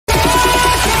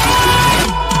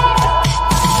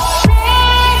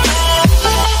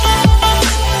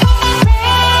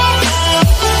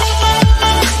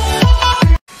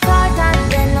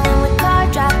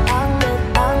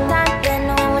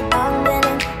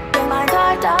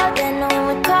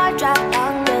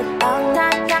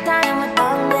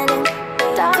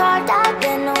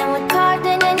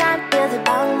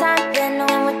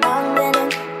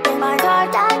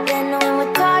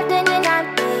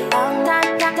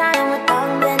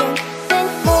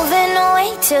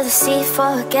the sea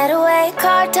for a getaway.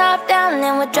 Car top down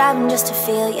and we're driving just to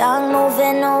feel young.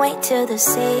 Moving away to the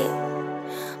sea,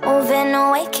 moving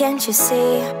away, can't you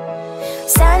see?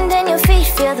 Sand in your feet,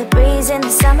 feel the breeze in the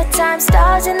summertime.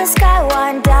 Stars in the sky,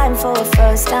 one dime for a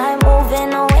first time.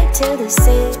 Moving away to the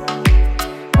sea,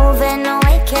 moving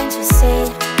away, can't you see?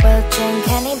 We'll drink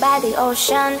honey by the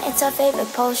ocean, it's our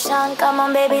favorite potion. Come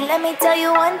on baby, let me tell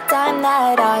you one time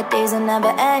that our days will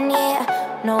never end, yeah.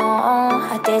 No,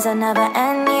 our days will never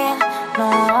end, yeah. No.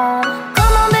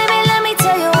 Come on baby, let me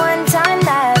tell you one time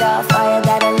that our fire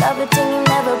got a love routine, you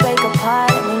never break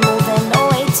apart. And we moving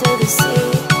away to the sea,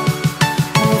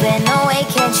 moving away,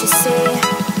 can't you see?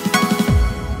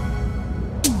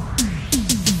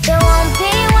 There won't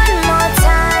be one more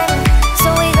time, so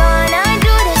we gonna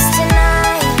do this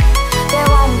tonight. There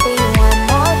won't be one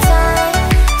more time,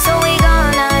 so we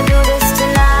gonna do this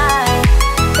tonight.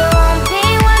 There won't be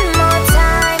one more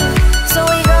time, so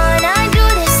we gonna do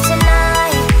this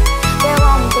tonight. There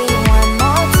won't be one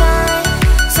more time,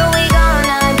 so we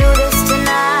gonna do this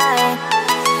tonight.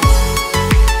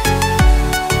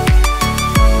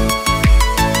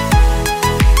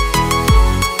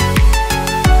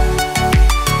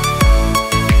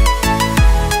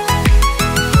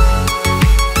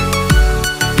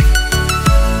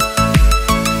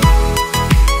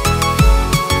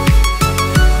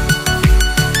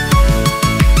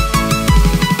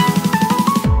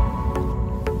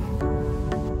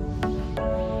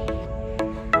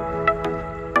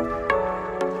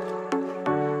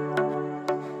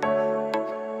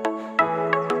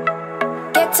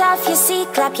 Get off your seat,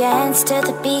 clap your hands to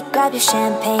the beat. Grab your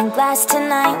champagne glass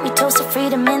tonight. We toast to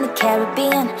freedom in the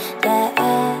Caribbean,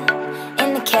 yeah.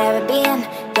 In the Caribbean,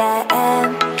 yeah.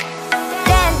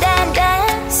 Dan, dan,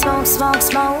 dan, smoke, smoke,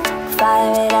 smoke.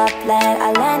 Fire it up, let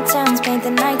our lanterns paint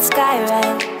the night sky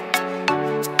red.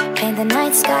 Paint the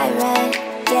night sky red,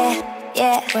 yeah,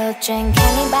 yeah. We'll drink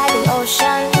honey by the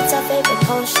ocean, it's our favorite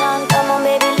potion. Come on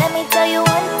baby, let me tell you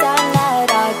one time